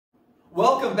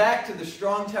Welcome back to the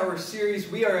Strong Tower series.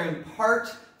 We are in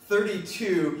part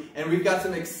 32, and we've got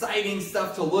some exciting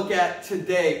stuff to look at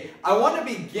today. I want to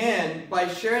begin by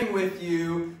sharing with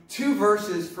you two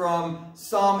verses from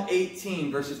Psalm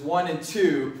 18, verses 1 and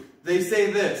 2. They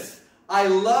say this: I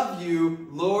love you,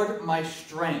 Lord, my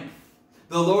strength.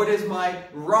 The Lord is my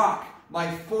rock,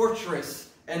 my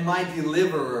fortress, and my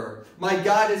deliverer. My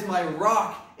God is my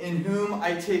rock in whom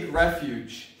I take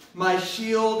refuge. My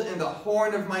shield and the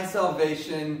horn of my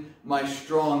salvation, my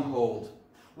stronghold.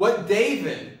 What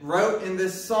David wrote in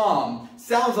this psalm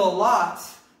sounds a lot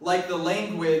like the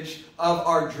language of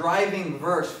our driving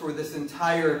verse for this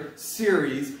entire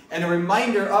series. And a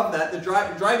reminder of that, the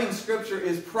driving scripture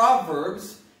is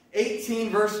Proverbs 18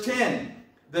 verse 10.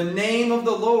 The name of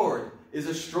the Lord is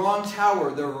a strong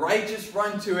tower. The righteous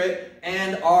run to it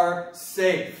and are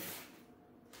safe.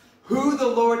 Who the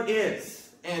Lord is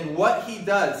and what he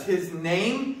does, his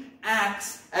name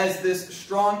acts as this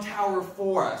strong tower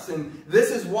for us. And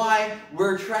this is why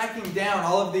we're tracking down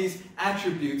all of these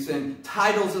attributes and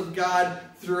titles of God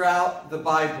throughout the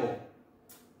Bible.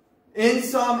 In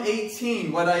Psalm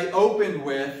 18, what I opened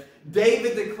with,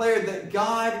 David declared that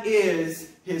God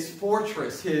is his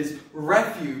fortress, his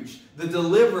refuge, the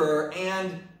deliverer,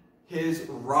 and his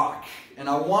rock. And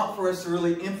I want for us to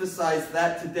really emphasize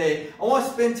that today. I want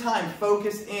to spend time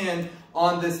focused in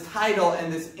on this title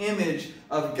and this image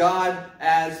of God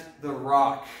as the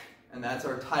rock. And that's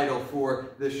our title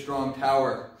for this strong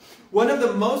tower. One of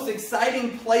the most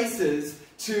exciting places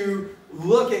to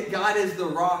look at God as the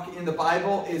rock in the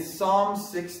Bible is Psalm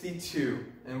 62.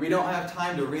 And we don't have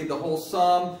time to read the whole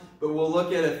psalm, but we'll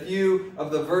look at a few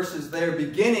of the verses there,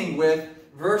 beginning with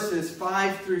verses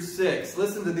 5 through 6.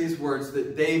 Listen to these words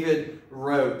that David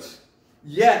wrote.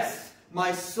 Yes,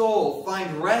 my soul,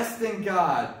 find rest in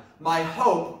God. My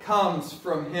hope comes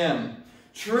from him.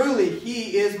 Truly,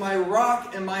 he is my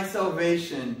rock and my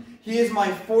salvation. He is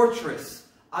my fortress.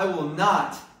 I will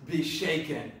not be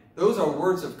shaken. Those are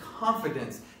words of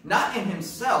confidence, not in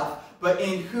himself, but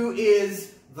in who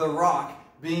is the rock,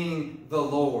 being the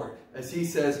Lord. As he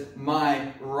says,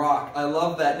 my rock. I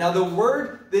love that. Now, the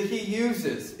word that he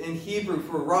uses in Hebrew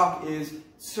for rock is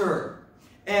tsur.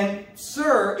 And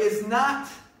tsur is not,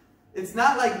 it's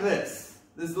not like this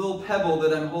little pebble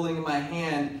that I'm holding in my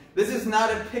hand. This is not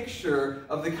a picture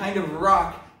of the kind of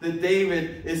rock that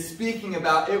David is speaking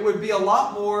about. It would be a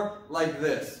lot more like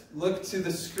this. Look to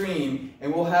the screen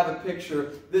and we'll have a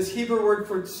picture. This Hebrew word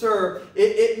for tsur,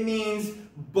 it means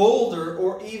boulder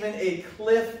or even a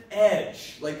cliff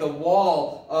edge, like the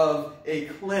wall of a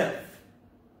cliff.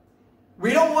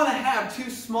 We don't want to have too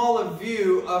small a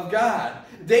view of God.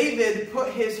 David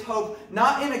put his hope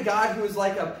not in a God who is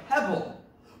like a pebble,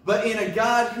 but in a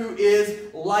God who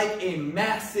is like a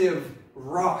massive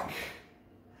rock.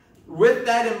 With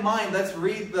that in mind, let's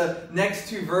read the next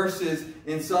two verses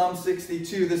in Psalm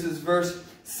 62. This is verse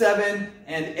 7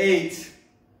 and 8.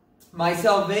 My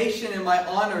salvation and my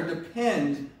honor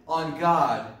depend on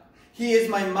God. He is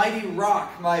my mighty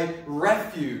rock, my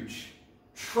refuge.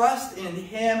 Trust in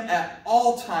him at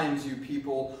all times, you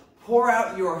people. Pour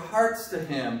out your hearts to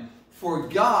him, for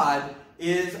God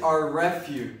is our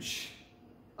refuge.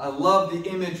 I love the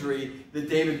imagery that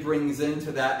David brings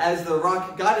into that. As the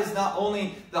rock, God is not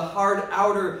only the hard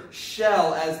outer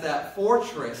shell as that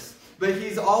fortress, but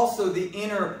he's also the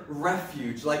inner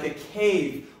refuge, like a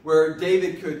cave where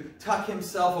David could tuck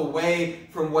himself away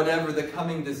from whatever the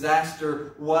coming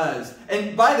disaster was.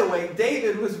 And by the way,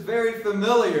 David was very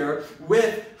familiar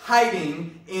with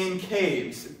hiding in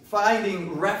caves,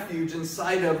 finding refuge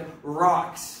inside of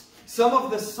rocks. Some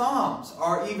of the Psalms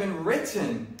are even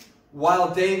written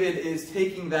while David is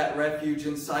taking that refuge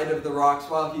inside of the rocks,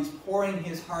 while he's pouring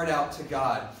his heart out to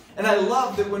God. And I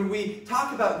love that when we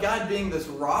talk about God being this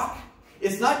rock,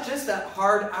 it's not just that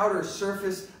hard outer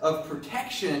surface of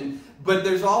protection, but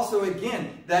there's also,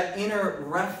 again, that inner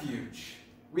refuge.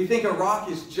 We think a rock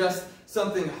is just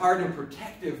something hard and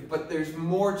protective, but there's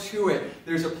more to it.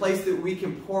 There's a place that we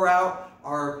can pour out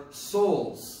our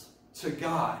souls to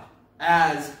God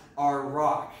as our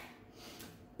rock.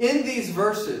 In these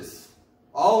verses,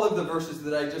 all of the verses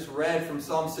that I just read from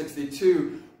Psalm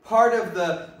 62, part of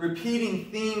the repeating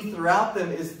theme throughout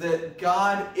them is that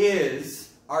God is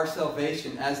our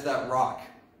salvation as that rock.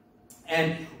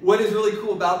 And what is really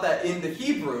cool about that in the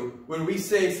Hebrew, when we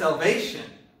say salvation,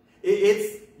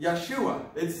 it's Yeshua.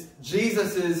 It's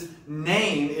Jesus'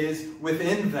 name is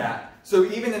within that. So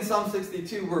even in Psalm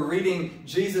 62, we're reading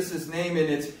Jesus' name in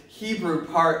its Hebrew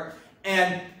part.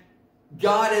 And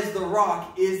God as the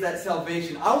rock is that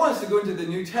salvation. I want us to go into the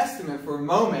New Testament for a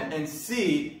moment and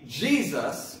see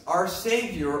Jesus, our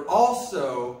Savior,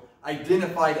 also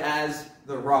identified as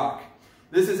the rock.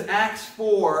 This is Acts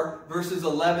 4, verses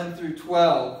 11 through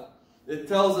 12. It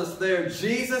tells us there,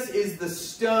 Jesus is the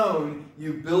stone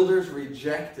you builders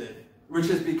rejected, which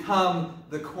has become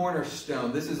the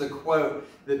cornerstone. This is a quote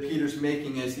that Peter's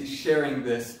making as he's sharing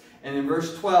this. And in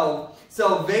verse 12,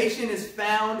 salvation is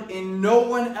found in no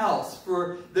one else,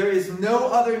 for there is no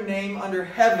other name under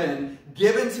heaven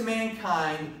given to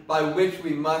mankind by which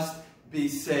we must be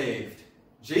saved.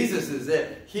 Jesus is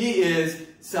it. He is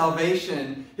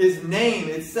salvation. His name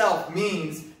itself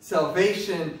means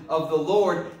salvation of the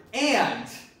Lord. And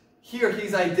here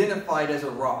he's identified as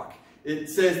a rock. It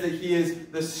says that he is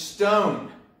the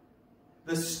stone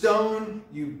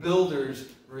you builders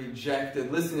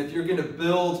rejected. Listen, if you're going to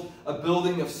build a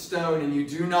building of stone and you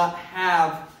do not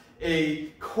have a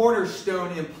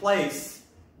cornerstone in place,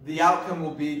 the outcome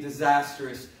will be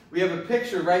disastrous. We have a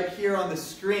picture right here on the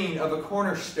screen of a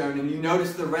cornerstone, and you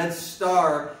notice the red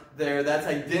star there. That's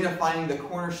identifying the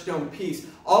cornerstone piece.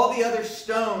 All the other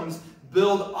stones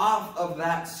build off of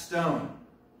that stone.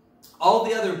 All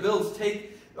the other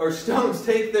stones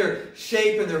take their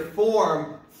shape and their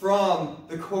form from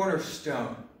the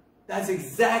cornerstone. That's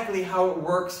exactly how it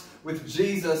works with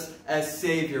Jesus as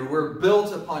Savior. We're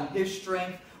built upon His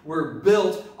strength. We're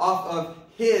built off of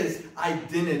His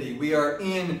identity. We are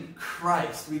in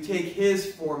Christ. We take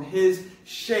His form, His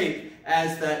shape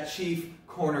as that chief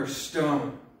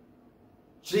cornerstone.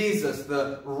 Jesus,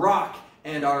 the rock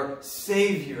and our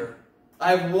Savior.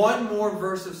 I have one more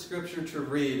verse of Scripture to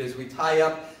read as we tie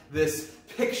up this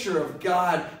picture of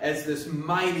God as this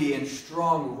mighty and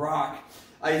strong rock.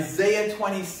 Isaiah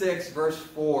 26, verse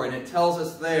 4, and it tells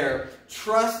us there,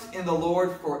 trust in the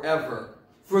Lord forever.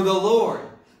 For the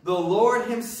Lord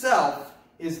Himself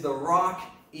is the rock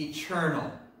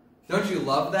eternal. Don't you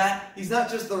love that? He's not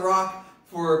just the rock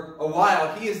for a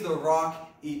while. He is the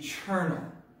rock eternal.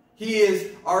 He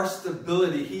is our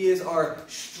stability. He is our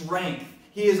strength.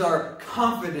 He is our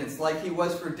confidence, like He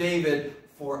was for David,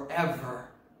 forever.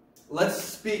 Let's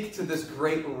speak to this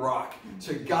great rock,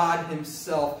 to God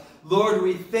Himself. Lord,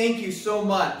 we thank You so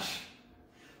much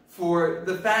for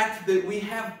the fact that we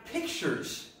have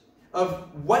pictures of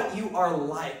what You are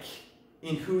like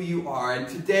in who You are. And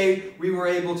today we were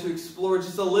able to explore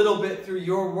just a little bit through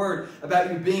Your word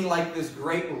about You being like this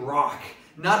great rock.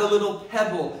 Not a little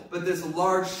pebble, but this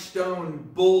large stone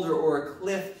boulder or a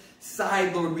cliff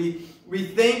side, Lord. We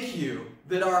thank You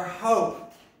that our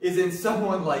hope is in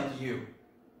someone like You.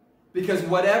 Because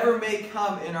whatever may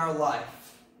come in our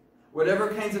life,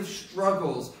 whatever kinds of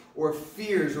struggles or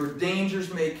fears or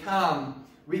dangers may come,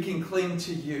 we can cling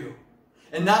to You.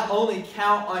 And not only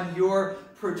count on Your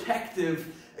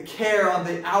protective care on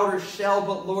the outer shell,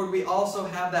 but Lord, we also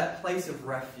have that place of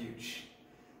refuge.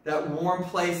 That warm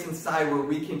place inside where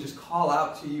we can just call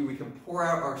out to You. We can pour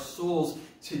out our souls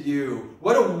to You.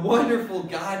 What a wonderful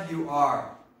God You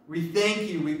are. We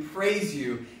thank You. We praise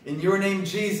You. In Your name,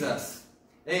 Jesus.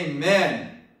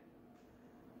 Amen.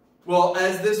 Well,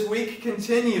 as this week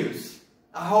continues,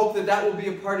 I hope that will be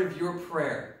a part of your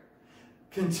prayer.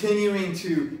 Continuing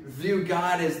to view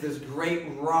God as this great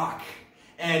rock.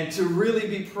 And to really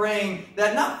be praying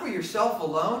that not for yourself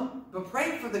alone, but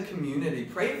pray for the community.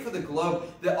 Pray for the globe.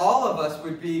 That all of us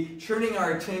would be turning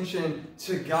our attention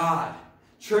to God.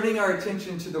 Turning our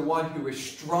attention to the one who is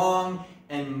strong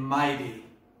and mighty.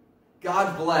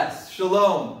 God bless.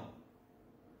 Shalom.